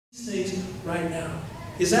things right now.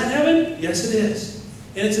 Is that heaven? Yes, it is.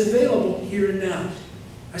 And it's available here and now.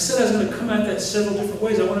 I said I was going to come at that several different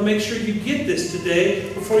ways. I want to make sure you get this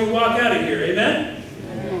today before you walk out of here. Amen?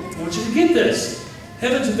 Amen. I want you to get this.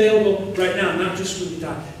 Heaven's available right now, not just when you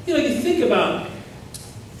die. You know, you think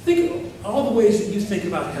all the ways that you think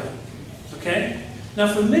about heaven. Okay?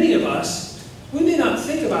 Now, for many of us, we may not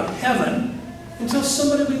think about heaven until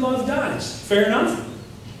somebody we love dies. Fair enough?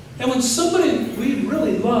 And when somebody we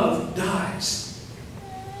really love dies,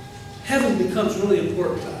 heaven becomes really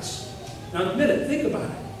important to us. Now admit it, think about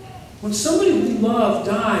it. When somebody we love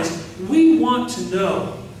dies, we want to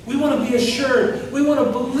know. We want to be assured. We want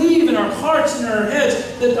to believe in our hearts and in our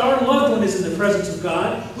heads that our loved one is in the presence of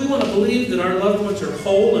God. We want to believe that our loved ones are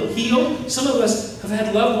whole and healed. Some of us have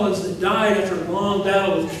had loved ones that died after a long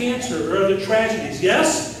battle with cancer or other tragedies.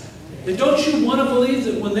 Yes? And don't you want to believe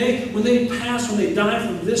that when they pass, when they die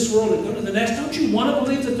from this world and go to the next, don't you want to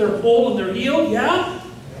believe that they're whole and they're healed? Yeah?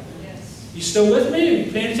 Yes. You still with me? Are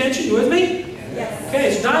you paying attention? You with me? Yes.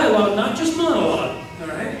 Okay, it's dialogue, not just monologue. All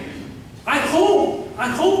right? I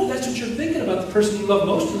hope that's what you're thinking about the person you love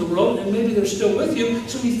most in the world, and maybe they're still with you.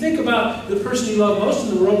 So when you think about the person you love most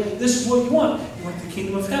in the world, this is what you want. You want the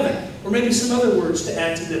kingdom of heaven. Or maybe some other words to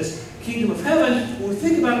add to this. Kingdom of heaven, when we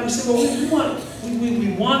think about it, we say, well, we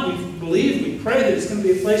believe, we pray that it's going to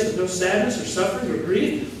be a place with no sadness or suffering or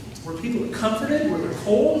grief, where people are comforted, where they're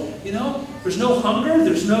whole, you know. There's no hunger,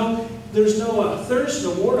 there's no thirst,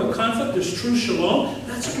 no war, no conflict, there's true shalom.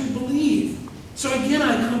 That's what we believe. So again,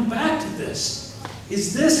 I come back to this.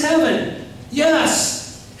 Is this heaven?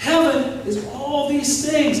 Yes! Heaven is all these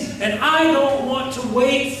things, and I don't want to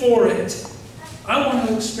wait for it. I want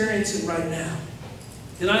to experience it right now.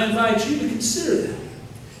 And I invite you to consider that.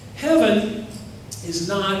 Heaven is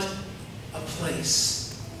not a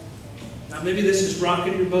place. Now maybe this is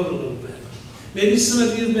rocking your boat a little bit. Maybe some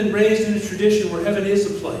of you have been raised in a tradition where heaven is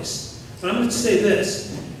a place. But I'm going to say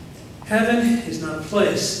this. Heaven is not a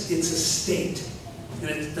place, it's a state.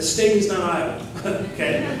 And the state is not Iowa.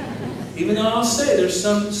 Okay? Even though I'll say there's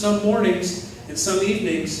some mornings and some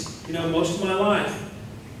evenings, you know, most of my life,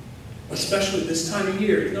 especially this time of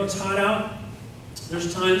year, you know it's hot out.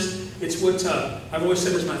 There's times, it's what I've always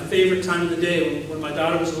said is my favorite time of the day. When my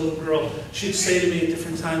daughter was a little girl, she'd say to me at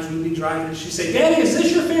different times, we'd be driving, and she'd say, "Daddy, is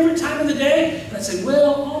this your favorite time of the day?" And I'd say,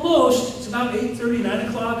 "Well, almost." It's about 8:30, 9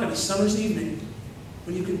 o'clock on a summer's evening,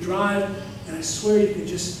 when you can drive, and I swear you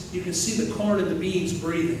can see the corn and the beans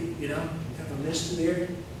breathing, you know? Kind of a mist in the air.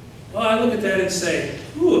 Well, I look at that and say,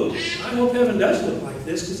 ooh, I hope heaven does look like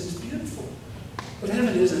this, because it's beautiful. But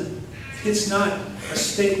heaven isn't. It's not a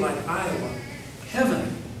state like Iowa.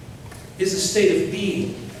 Heaven is a state of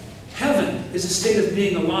being. Heaven is a state of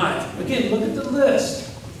being alive. Again, look at the list.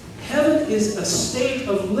 Heaven is a state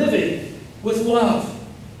of living with love.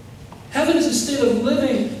 Heaven is a state of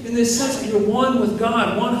living in this sense that you're one with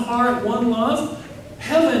God, one heart, one love.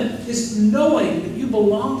 Heaven is knowing that you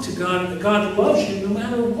belong to God and that God loves you no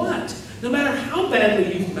matter what. No matter how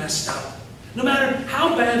badly you've messed up. No matter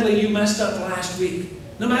how badly you messed up last week.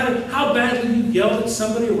 No matter how badly you yelled at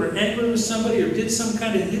somebody or were angry with somebody or did some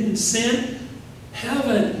kind of hidden sin,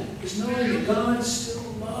 heaven is knowing that God still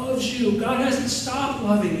loves you. God hasn't stopped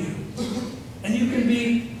loving you. And you can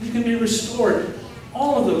be restored.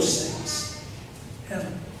 All of those things.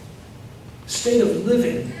 Heaven. State of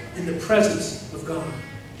living in the presence of God.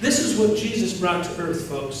 This is what Jesus brought to earth,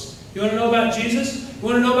 folks. You want to know about Jesus? You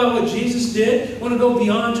want to know about what Jesus did? You want to go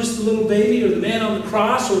beyond just the little baby or the man on the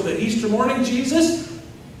cross or the Easter morning Jesus?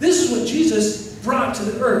 This is what Jesus brought to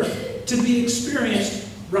the earth to be experienced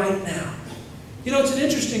right now. You know, it's an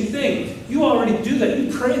interesting thing. You already do that. You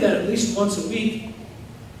pray that at least once a week.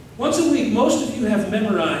 Once a week, most of you have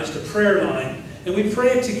memorized a prayer line, and we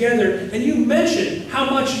pray it together, and you mention how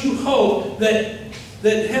much you hope that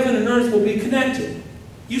heaven and earth will be connected.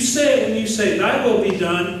 You say it when you say, "Thy will be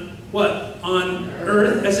done," what? On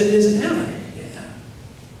earth as it is in heaven. Yeah.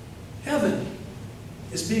 Heaven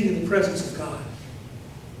is being in the presence of God.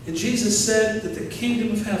 And Jesus said that the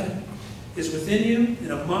kingdom of heaven is within you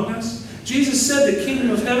and among us. Jesus said the kingdom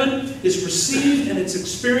of heaven is received and it's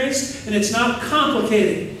experienced and it's not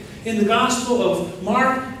complicated. In the Gospel of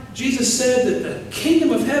Mark, Jesus said that the kingdom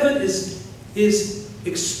of heaven is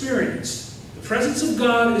experienced. The presence of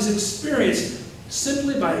God is experienced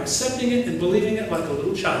simply by accepting it and believing it like a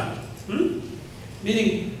little child.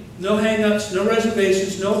 Meaning no hang-ups, no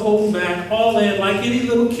reservations, no holding back, all in like any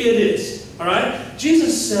little kid is. All right?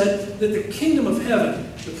 Jesus said that the kingdom of heaven,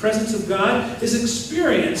 the presence of God, is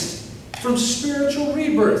experienced from spiritual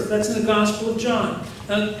rebirth. That's in the Gospel of John.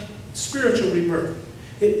 Spiritual rebirth.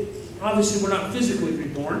 Obviously, we're not physically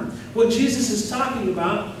reborn. What Jesus is talking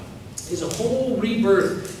about is a whole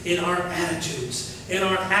rebirth in our attitudes and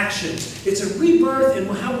our actions. It's a rebirth in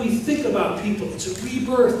how we think about people. It's a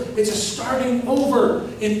rebirth. It's a starting over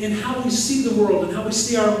in how we see the world and how we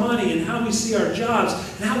see our money and how we see our jobs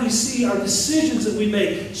and how we see our decisions that we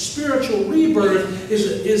make. Spiritual rebirth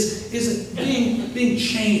is being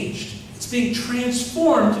changed. It's being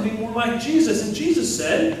transformed to be more like Jesus. And Jesus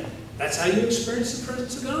said, that's how you experience the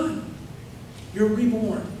presence of God. You're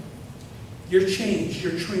reborn. You're changed.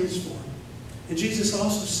 You're transformed. And Jesus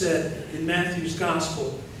also said in Matthew's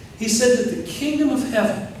Gospel, he said that the kingdom of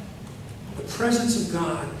heaven, the presence of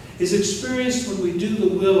God, is experienced when we do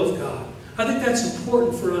the will of God. I think that's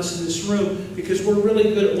important for us in this room because we're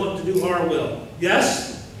really good at wanting to do our will.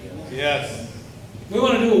 Yes? Yes. We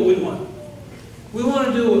want to do what we want. We want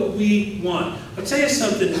to do what we want. I'll tell you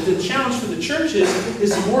something. The challenge for the church is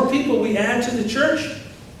the more people we add to the church,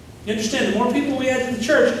 you understand, the more people we add to the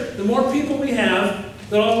church, the more people we have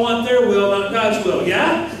that all want their will, not God's will.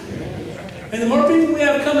 Yeah? And the more people we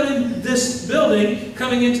have coming in this building,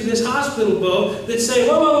 coming into this hospital boat, that say,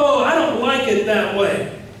 whoa, whoa, whoa, I don't like it that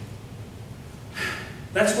way.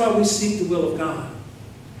 That's why we seek the will of God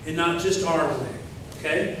and not just our way.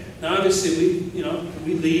 Okay? Now, obviously,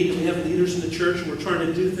 we lead, and we have leaders in the church, and we're trying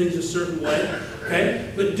to do things a certain way.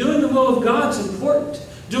 Okay? But doing the will of God is important.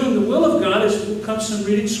 Doing the will of God comes from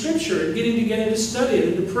reading Scripture and getting together to study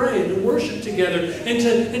it and to pray and to worship together and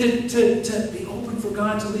to be open for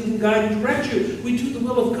God to lead and guide and direct you. We do the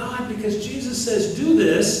will of God because Jesus says, do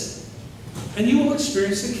this, and you will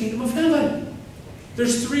experience the kingdom of heaven.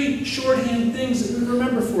 There's 3 shorthand things that we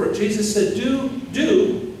remember for it. Jesus said, do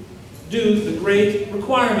the great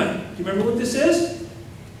requirement. Do you remember what this is?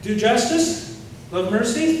 Do justice, love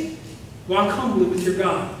mercy, walk humbly with your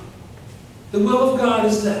God. The will of God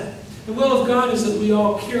is that. The will of God is that we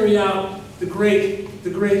all carry out the great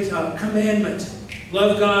commandment.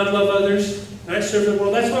 Love God, love others, right? Serve the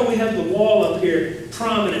world. That's why we have the wall up here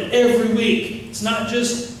prominent every week. It's not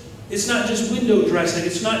just window dressing.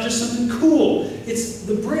 It's not just something cool. It's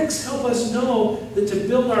the bricks help us know that to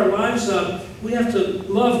build our lives up, we have to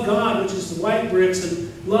love God, which is the white bricks,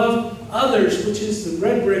 and love others, which is the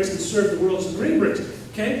red bricks, and serve the world as the green bricks.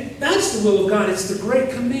 Okay? That's the will of God. It's the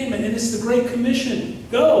great commandment, and it's the great commission.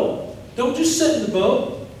 Go. Don't just sit in the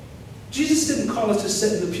boat. Jesus didn't call us to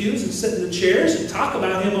sit in the pews and sit in the chairs and talk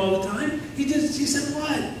about Him all the time. He said,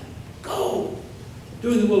 what? Go.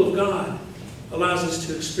 Doing the will of God allows us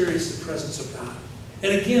to experience the presence of God.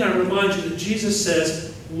 And again, I remind you that Jesus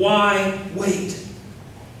says, why wait?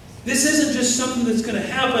 This isn't just something that's going to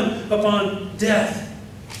happen upon death.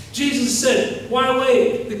 Jesus said, why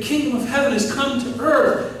wait? The kingdom of heaven has come to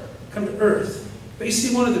earth. Come to earth. But you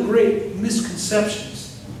see, one of the great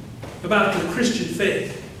misconceptions about the Christian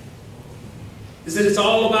faith is that it's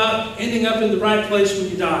all about ending up in the right place when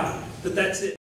you die. That that's it.